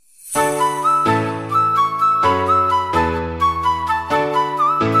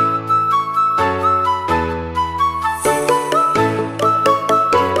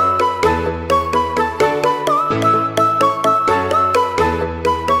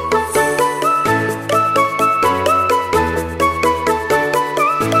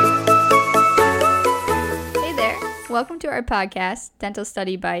Welcome to our podcast, Dental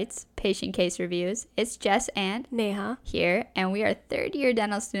Study Bites, Patient Case Reviews. It's Jess and Neha here, and we are third-year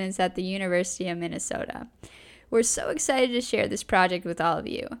dental students at the University of Minnesota. We're so excited to share this project with all of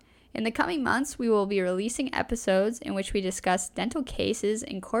you. In the coming months, we will be releasing episodes in which we discuss dental cases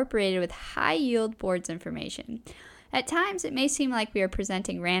incorporated with high-yield boards information. At times, it may seem like we are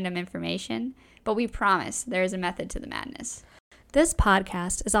presenting random information, but we promise there is a method to the madness. This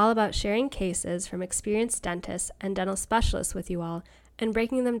podcast is all about sharing cases from experienced dentists and dental specialists with you all and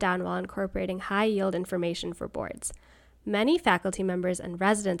breaking them down while incorporating high-yield information for boards. Many faculty members and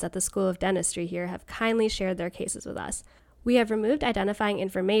residents at the School of Dentistry here have kindly shared their cases with us. We have removed identifying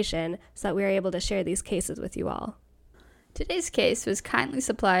information so that we are able to share these cases with you all. Today's case was kindly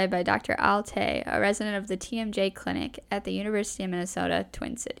supplied by Dr. Alte, a resident of the TMJ Clinic at the University of Minnesota,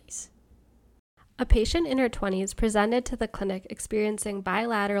 Twin Cities. A patient in her 20s presented to the clinic experiencing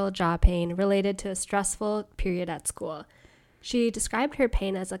bilateral jaw pain related to a stressful period at school. She described her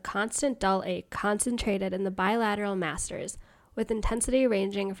pain as a constant dull ache concentrated in the bilateral masters, with intensity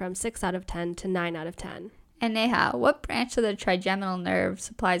ranging from 6 out of 10 to 9 out of 10. And Neha, what branch of the trigeminal nerve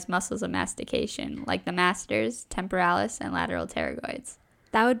supplies muscles of mastication, like the masters, temporalis, and lateral pterygoids?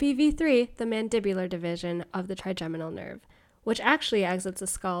 That would be V3, the mandibular division of the trigeminal nerve, which actually exits the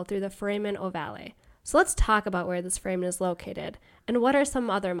skull through the foramen ovale. So let's talk about where this foramen is located, and what are some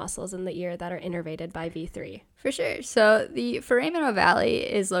other muscles in the ear that are innervated by V3. For sure. So the foramen ovale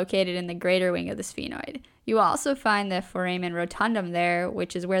is located in the greater wing of the sphenoid. You will also find the foramen rotundum there,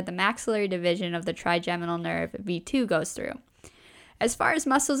 which is where the maxillary division of the trigeminal nerve V2 goes through. As far as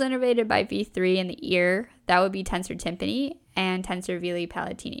muscles innervated by V3 in the ear, that would be tensor tympani and tensor veli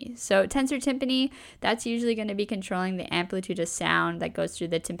palatini. So tensor tympani, that's usually going to be controlling the amplitude of sound that goes through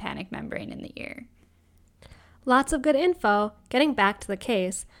the tympanic membrane in the ear. Lots of good info. Getting back to the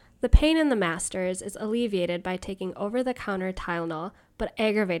case, the pain in the masters is alleviated by taking over-the-counter Tylenol, but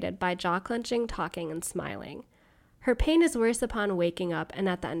aggravated by jaw clenching, talking, and smiling. Her pain is worse upon waking up and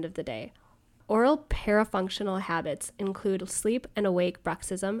at the end of the day. Oral parafunctional habits include sleep and awake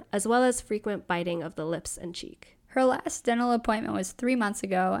bruxism, as well as frequent biting of the lips and cheek. Her last dental appointment was 3 months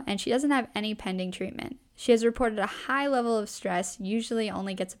ago, and she doesn't have any pending treatment. She has reported a high level of stress, usually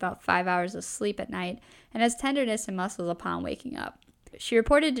only gets about 5 hours of sleep at night, and has tenderness in muscles upon waking up. She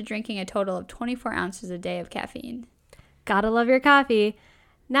reported to drinking a total of 24 ounces a day of caffeine. Gotta love your coffee.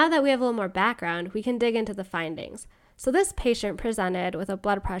 Now that we have a little more background, we can dig into the findings. So this patient presented with a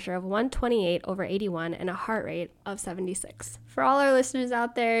blood pressure of 128/81 and a heart rate of 76. For all our listeners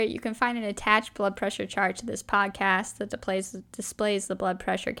out there, you can find an attached blood pressure chart to this podcast that displays the blood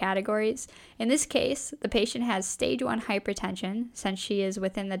pressure categories. In this case, the patient has stage 1 hypertension since she is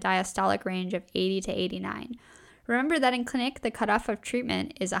within the diastolic range of 80 to 89. Remember that in clinic, the cutoff of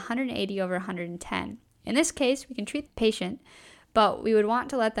treatment is 180/110. In this case, we can treat the patient, but we would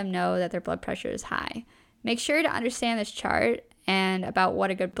want to let them know that their blood pressure is high. Make sure to understand this chart and about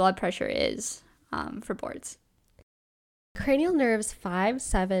what a good blood pressure is for boards. Cranial nerves 5,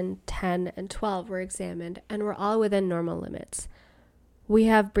 7, 10, and 12 were examined and were all within normal limits. We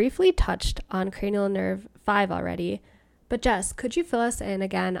have briefly touched on cranial nerve 5 already, but Jess, could you fill us in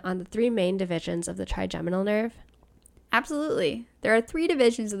again on the 3 main divisions of the trigeminal nerve? Absolutely. There are 3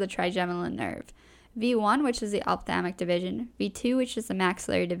 divisions of the trigeminal nerve. V1, which is the ophthalmic division, V2, which is the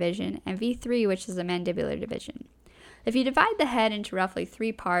maxillary division, and V3, which is the mandibular division. If you divide the head into roughly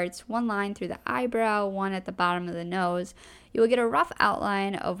 3 parts, 1 line through the eyebrow, 1 at the bottom of the nose, you will get a rough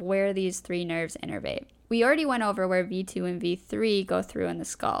outline of where these 3 nerves innervate. We already went over where V2 and V3 go through in the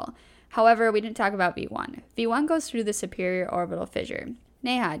skull. However, we didn't talk about V1. V1 goes through the superior orbital fissure.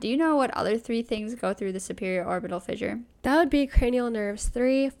 Neha, do you know what other 3 things go through the superior orbital fissure? That would be cranial nerves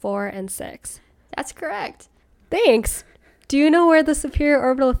 3, 4, and 6. That's correct. Thanks. Do you know where the superior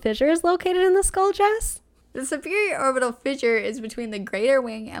orbital fissure is located in the skull, Jess? The superior orbital fissure is between the greater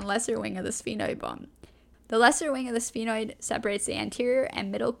wing and lesser wing of the sphenoid bone. The lesser wing of the sphenoid separates the anterior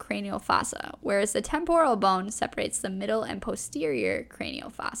and middle cranial fossa, whereas the temporal bone separates the middle and posterior cranial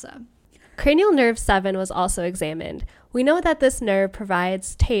fossa. Cranial nerve 7 was also examined. We know that this nerve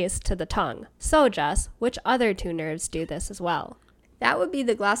provides taste to the tongue. So, Jess, which other 2 nerves do this as well? That would be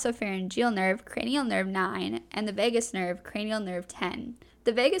the glossopharyngeal nerve, cranial nerve 9, and the vagus nerve, cranial nerve 10.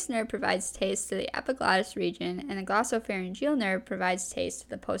 The vagus nerve provides taste to the epiglottis region, and the glossopharyngeal nerve provides taste to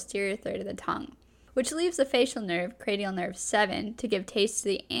the posterior third of the tongue, which leaves the facial nerve, cranial nerve 7, to give taste to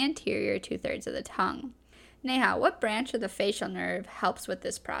the anterior 2/3 of the tongue. Neha, what branch of the facial nerve helps with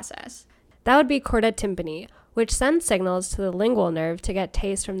this process? That would be chorda tympani, which sends signals to the lingual nerve to get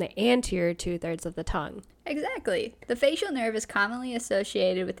taste from the anterior 2/3 of the tongue. Exactly. The facial nerve is commonly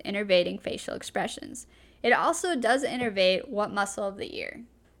associated with innervating facial expressions. It also does innervate what muscle of the ear?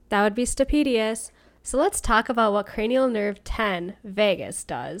 That would be stapedius. So let's talk about what cranial nerve 10, vagus,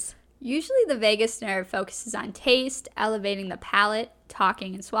 does. Usually the vagus nerve focuses on taste, elevating the palate,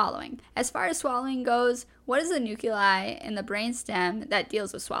 talking, and swallowing. As far as swallowing goes, what is the nuclei in the brainstem that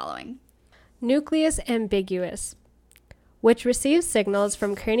deals with swallowing? Nucleus ambiguus, which receives signals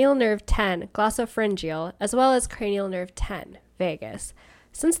from cranial nerve 10, glossopharyngeal, as well as cranial nerve 10, vagus.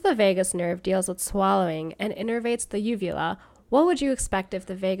 Since the vagus nerve deals with swallowing and innervates the uvula, what would you expect if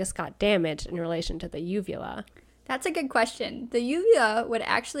the vagus got damaged in relation to the uvula? That's a good question. The uvula would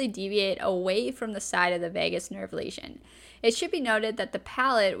actually deviate away from the side of the vagus nerve lesion. It should be noted that the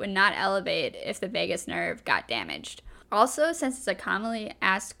palate would not elevate if the vagus nerve got damaged. Also, since it's a commonly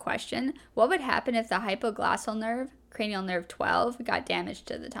asked question, what would happen if the hypoglossal nerve, cranial nerve 12, got damaged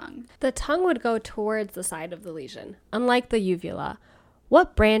to the tongue? The tongue would go towards the side of the lesion, unlike the uvula.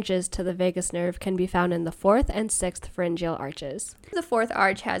 What branches to the vagus nerve can be found in the 4th and 6th pharyngeal arches? The 4th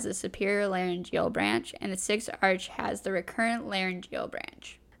arch has the superior laryngeal branch, and the 6th arch has the recurrent laryngeal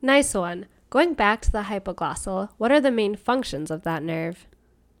branch. Nice one. Going back to the hypoglossal, what are the main functions of that nerve?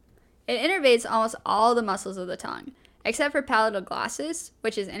 It innervates almost all the muscles of the tongue, except for palatal glossus,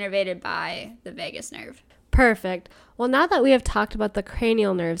 which is innervated by the vagus nerve. Perfect. Well, now that we have talked about the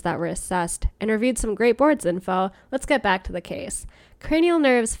cranial nerves that were assessed and reviewed some great boards info, let's get back to the case. Cranial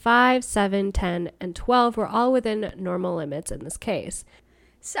nerves 5, 7, 10, and 12 were all within normal limits in this case.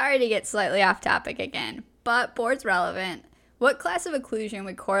 Sorry to get slightly off topic again, but board's relevant. What class of occlusion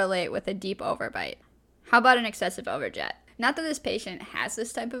would correlate with a deep overbite? How about an excessive overjet? Not that this patient has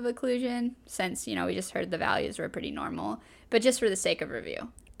this type of occlusion, since, we just heard the values were pretty normal, but just for the sake of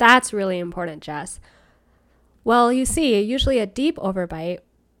review. That's really important, Jess. Well, you see, usually a deep overbite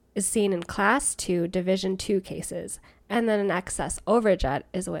is seen in Class 2 Division 2 cases, and then an excess overjet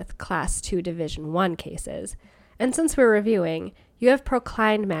is with Class 2 Division 1 cases. And since we're reviewing, you have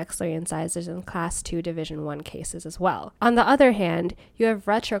proclined maxillary incisors in Class 2 Division 1 cases as well. On the other hand, you have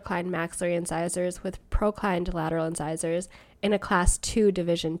retroclined maxillary incisors with proclined lateral incisors in a Class 2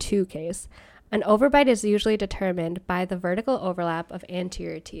 Division 2 case. An overbite is usually determined by the vertical overlap of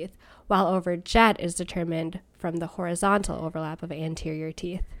anterior teeth, while overjet is determined from the horizontal overlap of anterior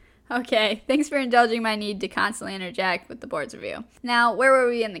teeth. Okay, thanks for indulging my need to constantly interject with the board's review. Now, where were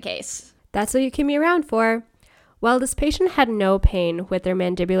we in the case? That's what you keep me around for. Well, this patient had no pain with their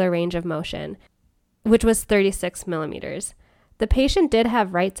mandibular range of motion, which was 36 millimeters. The patient did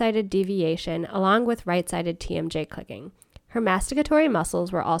have right-sided deviation along with right-sided TMJ clicking. Her masticatory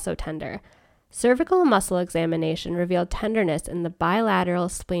muscles were also tender. Cervical muscle examination revealed tenderness in the bilateral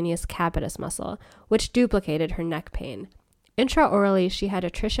splenius capitis muscle, which duplicated her neck pain. Intraorally, she had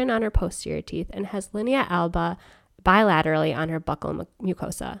attrition on her posterior teeth and has linea alba bilaterally on her buccal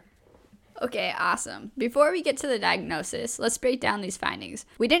mucosa. Okay, awesome. Before we get to the diagnosis, let's break down these findings.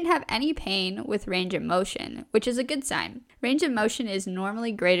 We didn't have any pain with range of motion, which is a good sign. Range of motion is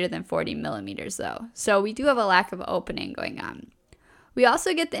normally greater than 40 millimeters though, so we do have a lack of opening going on. We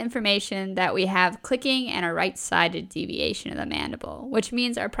also get the information that we have clicking and a right-sided deviation of the mandible, which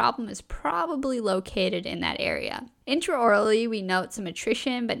means our problem is probably located in that area. Intraorally, we note some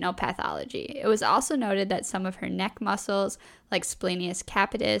attrition but no pathology. It was also noted that some of her neck muscles, like splenius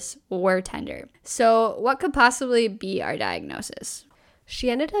capitis, were tender. So what could possibly be our diagnosis?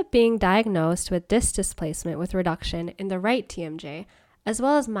 She ended up being diagnosed with disc displacement with reduction in the right TMJ, as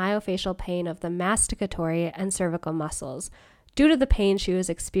well as myofascial pain of the masticatory and cervical muscles, due to the pain she was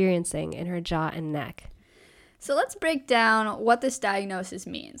experiencing in her jaw and neck. So let's break down what this diagnosis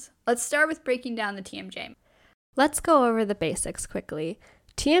means. Let's start with breaking down the TMJ. Let's go over the basics quickly.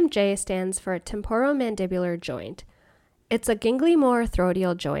 TMJ stands for temporomandibular joint. It's a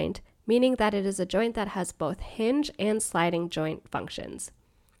gangliomotor-throatial joint, meaning that it is a joint that has both hinge and sliding joint functions.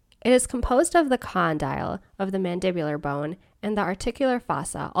 It is composed of the condyle of the mandibular bone and the articular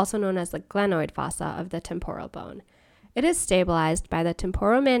fossa, also known as the glenoid fossa of the temporal bone. It is stabilized by the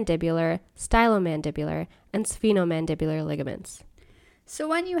temporomandibular, stylomandibular, and sphenomandibular ligaments. So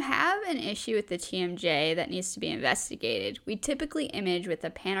when you have an issue with the TMJ that needs to be investigated, we typically image with a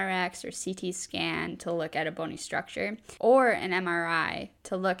Panorex or CT scan to look at a bony structure, or an MRI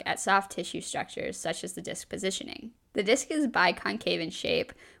to look at soft tissue structures such as the disc positioning. The disc is biconcave in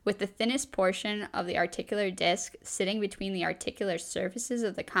shape, with the thinnest portion of the articular disc sitting between the articular surfaces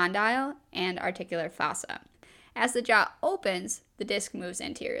of the condyle and articular fossa. As the jaw opens, the disc moves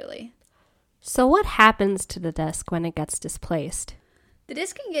anteriorly. So what happens to the disc when it gets displaced? The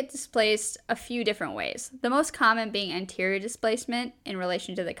disc can get displaced a few different ways, the most common being anterior displacement in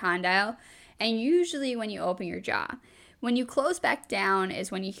relation to the condyle, and usually when you open your jaw. When you close back down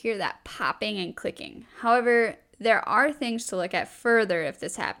is when you hear that popping and clicking. However, there are things to look at further if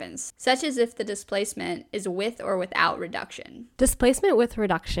this happens, such as if the displacement is with or without reduction. Displacement with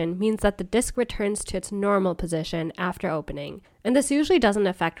reduction means that the disc returns to its normal position after opening, and this usually doesn't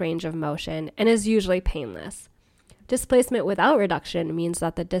affect range of motion and is usually painless. Displacement without reduction means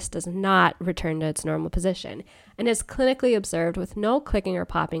that the disc does not return to its normal position and is clinically observed with no clicking or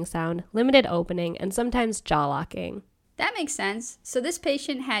popping sound, limited opening, and sometimes jaw locking. That makes sense. So this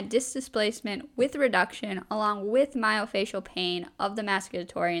patient had disc displacement with reduction along with myofascial pain of the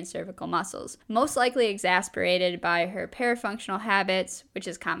masturbator and cervical muscles, most likely exacerbated by her parafunctional habits, which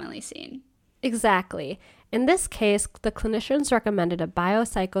is commonly seen. Exactly. In this case, the clinicians recommended a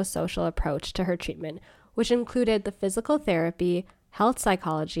biopsychosocial approach to her treatment, which included the physical therapy, health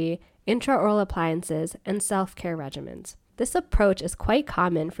psychology, intraoral appliances, and self-care regimens. This approach is quite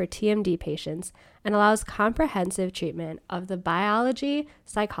common for TMD patients and allows comprehensive treatment of the biology,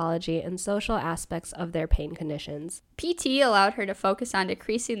 psychology, and social aspects of their pain conditions. PT allowed her to focus on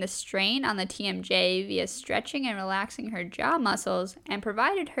decreasing the strain on the TMJ via stretching and relaxing her jaw muscles and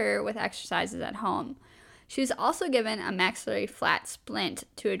provided her with exercises at home. She was also given a maxillary flat splint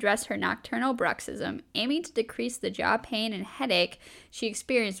to address her nocturnal bruxism, aiming to decrease the jaw pain and headache she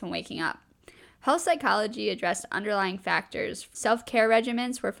experienced when waking up. Health psychology addressed underlying factors. Self-care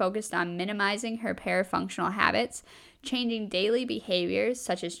regimens were focused on minimizing her parafunctional habits, changing daily behaviors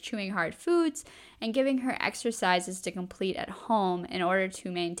such as chewing hard foods, and giving her exercises to complete at home in order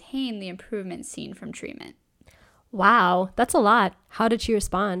to maintain the improvement seen from treatment. Wow, that's a lot. How did she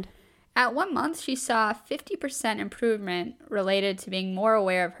respond? At 1 month, she saw a 50% improvement related to being more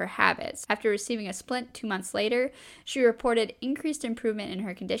aware of her habits. After receiving a splint 2 months later, she reported increased improvement in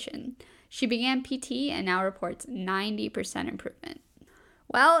her condition. She began PT and now reports 90% improvement.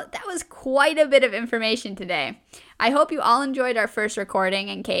 Well, that was quite a bit of information today. I hope you all enjoyed our first recording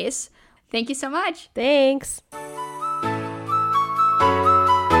and case. Thank you so much. Thanks.